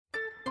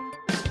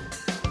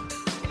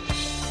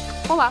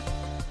Olá,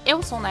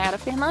 eu sou Nayara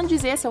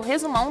Fernandes e esse é o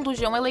Resumão do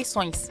G1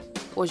 Eleições.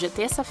 Hoje é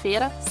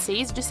terça-feira,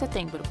 6 de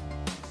setembro.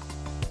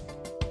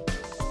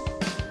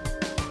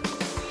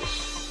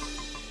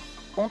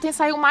 Ontem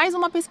saiu mais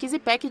uma pesquisa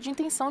Ipec de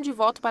intenção de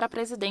voto para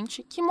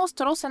presidente que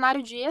mostrou o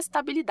cenário de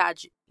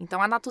estabilidade.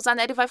 Então a Natuza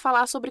Nery vai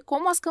falar sobre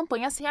como as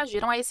campanhas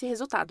reagiram a esse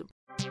resultado.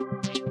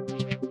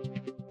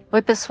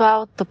 Oi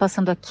pessoal, estou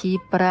passando aqui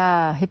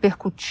para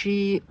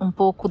repercutir um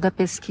pouco da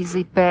pesquisa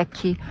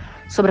Ipec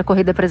sobre a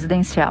corrida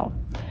presidencial.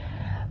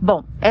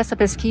 Bom, essa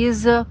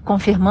pesquisa,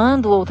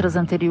 confirmando outras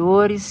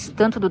anteriores,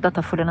 tanto do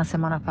Datafolha na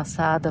semana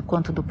passada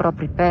quanto do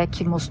próprio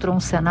Ipec, mostrou um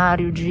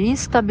cenário de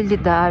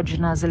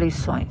estabilidade nas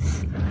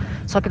eleições.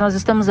 Só que nós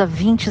estamos a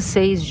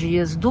 26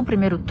 dias do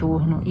primeiro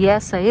turno e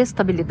essa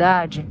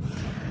estabilidade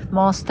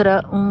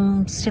mostra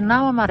um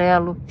sinal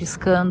amarelo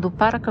piscando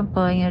para a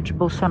campanha de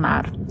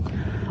Bolsonaro.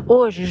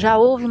 Hoje já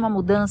houve uma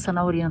mudança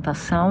na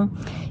orientação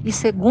e,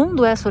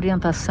 segundo essa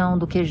orientação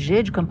do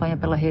QG de campanha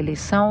pela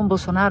reeleição,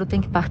 Bolsonaro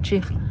tem que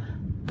partir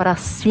para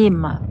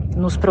cima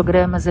nos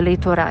programas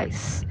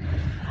eleitorais.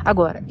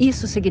 Agora,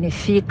 isso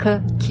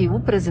significa que o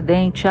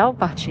presidente, ao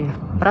partir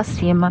para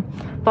cima,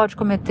 pode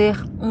cometer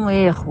um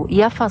erro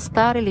e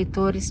afastar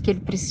eleitores que ele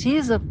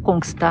precisa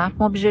conquistar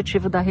com o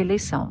objetivo da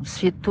reeleição.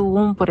 Cito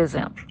um, por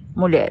exemplo,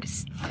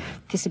 mulheres,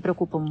 que se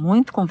preocupam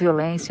muito com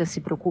violência,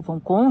 se preocupam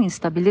com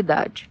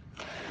instabilidade.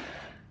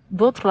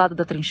 Do outro lado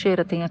da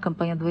trincheira tem a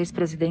campanha do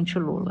ex-presidente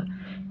Lula,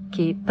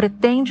 que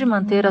pretende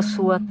manter a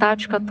sua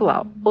tática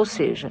atual, ou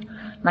seja,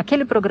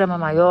 naquele programa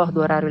maior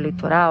do horário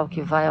eleitoral,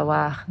 que vai ao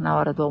ar na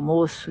hora do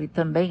almoço e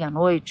também à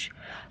noite,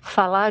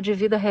 falar de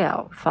vida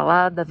real,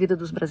 falar da vida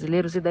dos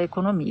brasileiros e da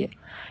economia.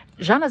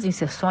 Já nas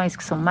inserções,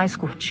 que são mais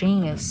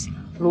curtinhas,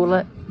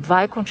 Lula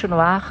vai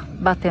continuar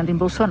batendo em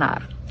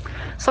Bolsonaro.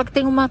 Só que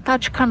tem uma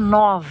tática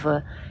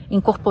nova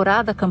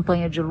incorporada à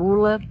campanha de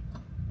Lula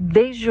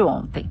desde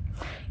ontem,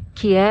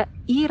 que é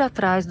ir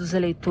atrás dos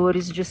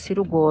eleitores de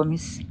Ciro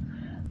Gomes.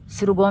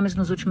 Ciro Gomes,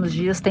 nos últimos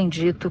dias, tem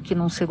dito que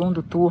num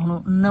segundo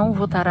turno não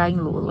votará em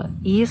Lula.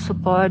 E isso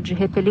pode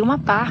repelir uma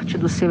parte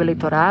do seu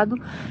eleitorado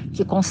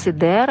que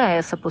considera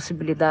essa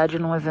possibilidade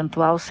num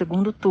eventual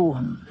segundo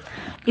turno.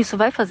 Isso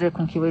vai fazer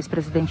com que o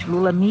ex-presidente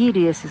Lula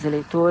mire esses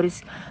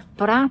eleitores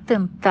para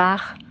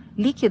tentar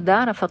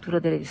liquidar a fatura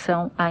da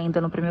eleição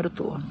ainda no primeiro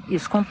turno.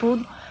 Isso,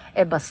 contudo,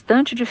 é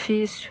bastante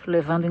difícil,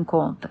 levando em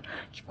conta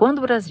que quando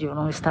o Brasil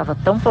não estava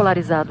tão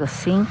polarizado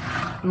assim,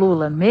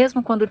 Lula,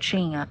 mesmo quando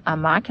tinha a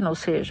máquina, ou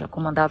seja,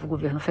 comandava o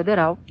governo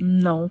federal,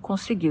 não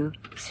conseguiu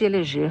se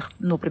eleger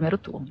no primeiro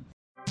turno.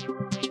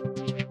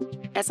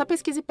 Essa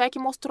pesquisa Ipec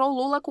mostrou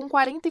Lula com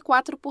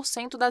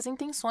 44% das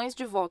intenções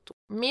de voto,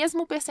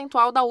 mesmo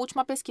percentual da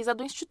última pesquisa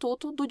do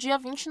Instituto do dia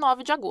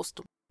 29 de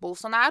agosto.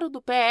 Bolsonaro,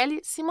 do PL,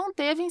 se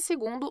manteve em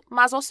segundo,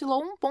 mas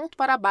oscilou um ponto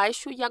para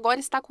baixo e agora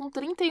está com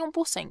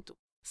 31%.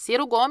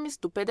 Ciro Gomes,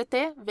 do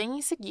PDT, vem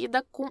em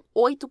seguida com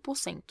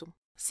 8%.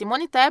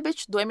 Simone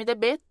Tebet, do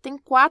MDB, tem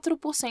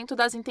 4%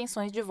 das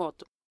intenções de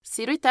voto.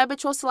 Ciro e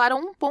Tebet oscilaram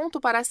um ponto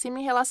para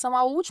cima em relação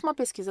à última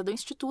pesquisa do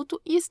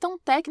Instituto e estão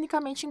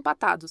tecnicamente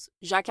empatados,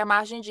 já que a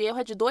margem de erro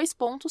é de 2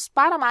 pontos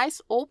para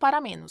mais ou para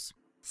menos.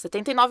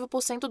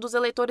 79% dos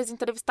eleitores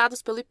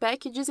entrevistados pelo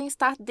Ipec dizem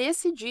estar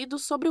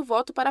decididos sobre o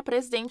voto para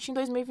presidente em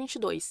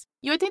 2022.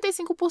 E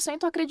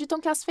 85%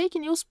 acreditam que as fake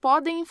news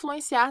podem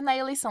influenciar na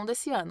eleição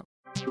desse ano.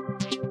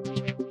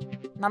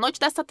 Na noite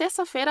desta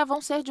terça-feira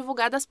vão ser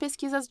divulgadas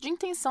pesquisas de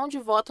intenção de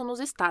voto nos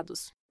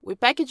estados. O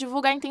Ipec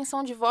divulga a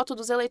intenção de voto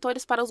dos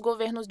eleitores para os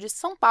governos de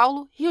São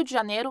Paulo, Rio de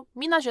Janeiro,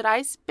 Minas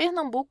Gerais,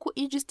 Pernambuco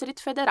e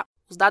Distrito Federal.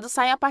 Os dados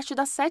saem a partir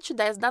das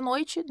 7h10 da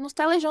noite nos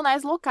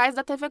telejornais locais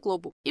da TV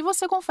Globo. E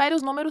você confere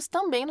os números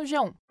também no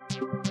G1.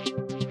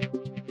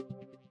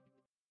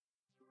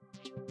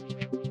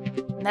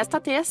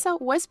 Nesta terça,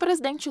 o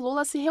ex-presidente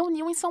Lula se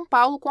reuniu em São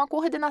Paulo com a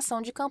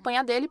coordenação de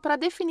campanha dele para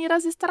definir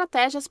as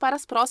estratégias para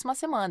as próximas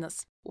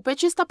semanas. O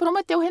petista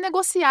prometeu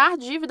renegociar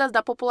dívidas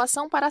da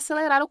população para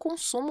acelerar o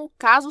consumo,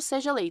 caso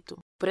seja eleito.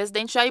 O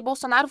presidente Jair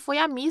Bolsonaro foi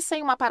à missa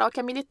em uma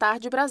paróquia militar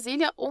de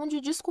Brasília,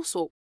 onde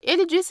discursou.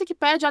 Ele disse que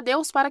pede a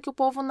Deus para que o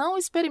povo não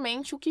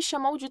experimente o que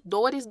chamou de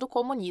dores do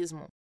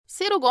comunismo.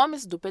 Ciro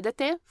Gomes, do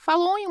PDT,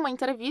 falou em uma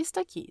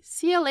entrevista que,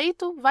 se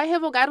eleito, vai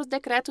revogar os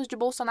decretos de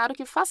Bolsonaro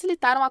que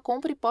facilitaram a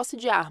compra e posse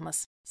de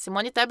armas.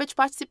 Simone Tebet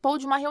participou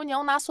de uma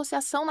reunião na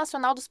Associação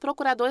Nacional dos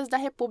Procuradores da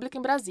República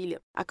em Brasília.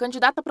 A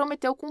candidata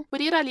prometeu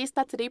cumprir a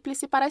lista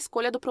tríplice para a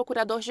escolha do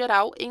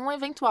procurador-geral em um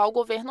eventual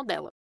governo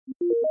dela.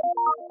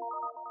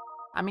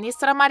 A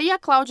ministra Maria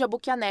Cláudia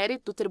Nery,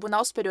 do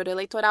Tribunal Superior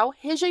Eleitoral,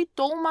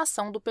 rejeitou uma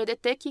ação do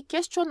PDT que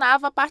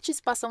questionava a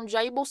participação de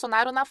Jair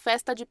Bolsonaro na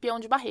festa de Peão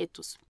de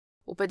Barretos.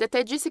 O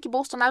PDT disse que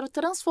Bolsonaro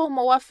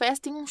transformou a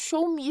festa em um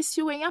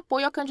showmício em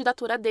apoio à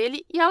candidatura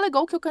dele e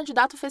alegou que o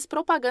candidato fez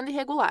propaganda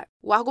irregular.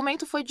 O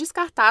argumento foi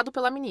descartado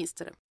pela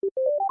ministra.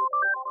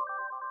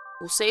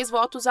 Por 6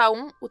 votos a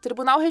 1, o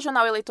Tribunal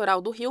Regional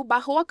Eleitoral do Rio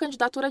barrou a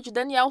candidatura de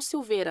Daniel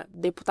Silveira,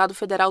 deputado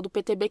federal do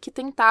PTB que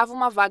tentava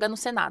uma vaga no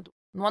Senado.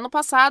 No ano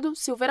passado,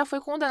 Silveira foi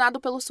condenado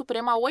pelo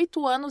Supremo a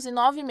 8 anos e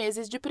 9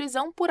 meses de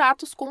prisão por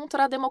atos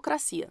contra a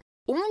democracia.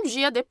 Um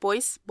dia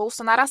depois,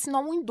 Bolsonaro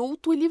assinou um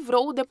indulto e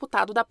livrou o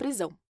deputado da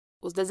prisão.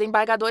 Os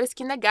desembargadores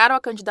que negaram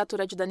a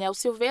candidatura de Daniel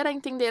Silveira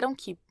entenderam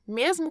que,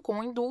 mesmo com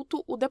o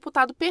indulto, o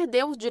deputado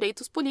perdeu os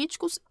direitos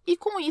políticos e,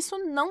 com isso,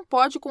 não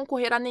pode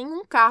concorrer a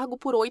nenhum cargo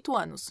por 8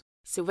 anos.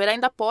 Silveira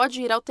ainda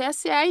pode ir ao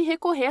TSE e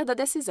recorrer da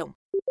decisão.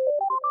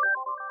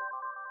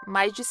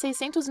 Mais de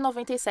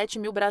 697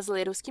 mil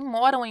brasileiros que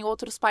moram em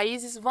outros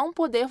países vão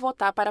poder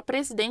votar para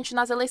presidente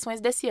nas eleições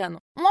desse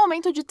ano, um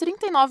aumento de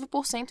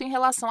 39% em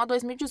relação a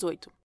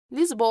 2018.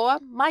 Lisboa,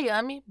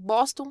 Miami,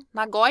 Boston,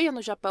 Nagoya,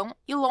 no Japão,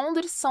 e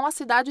Londres são as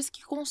cidades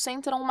que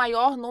concentram o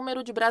maior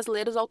número de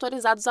brasileiros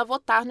autorizados a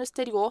votar no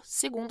exterior,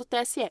 segundo o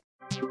TSE.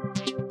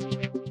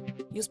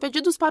 E os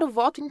pedidos para o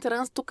voto em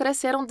trânsito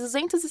cresceram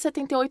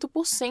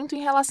 278%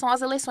 em relação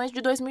às eleições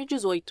de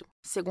 2018.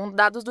 Segundo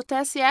dados do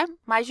TSE,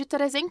 mais de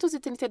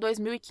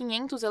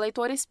 332.500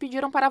 eleitores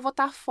pediram para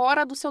votar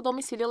fora do seu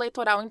domicílio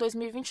eleitoral em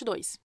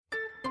 2022.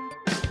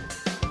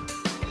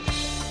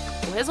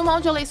 O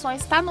Resumão de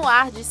Eleições está no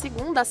ar de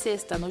segunda a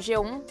sexta no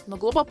G1, no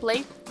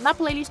Globoplay, na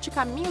playlist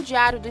Caminho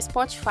Diário do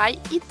Spotify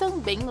e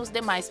também nos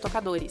demais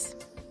tocadores.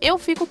 Eu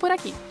fico por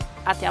aqui.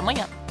 Até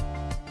amanhã!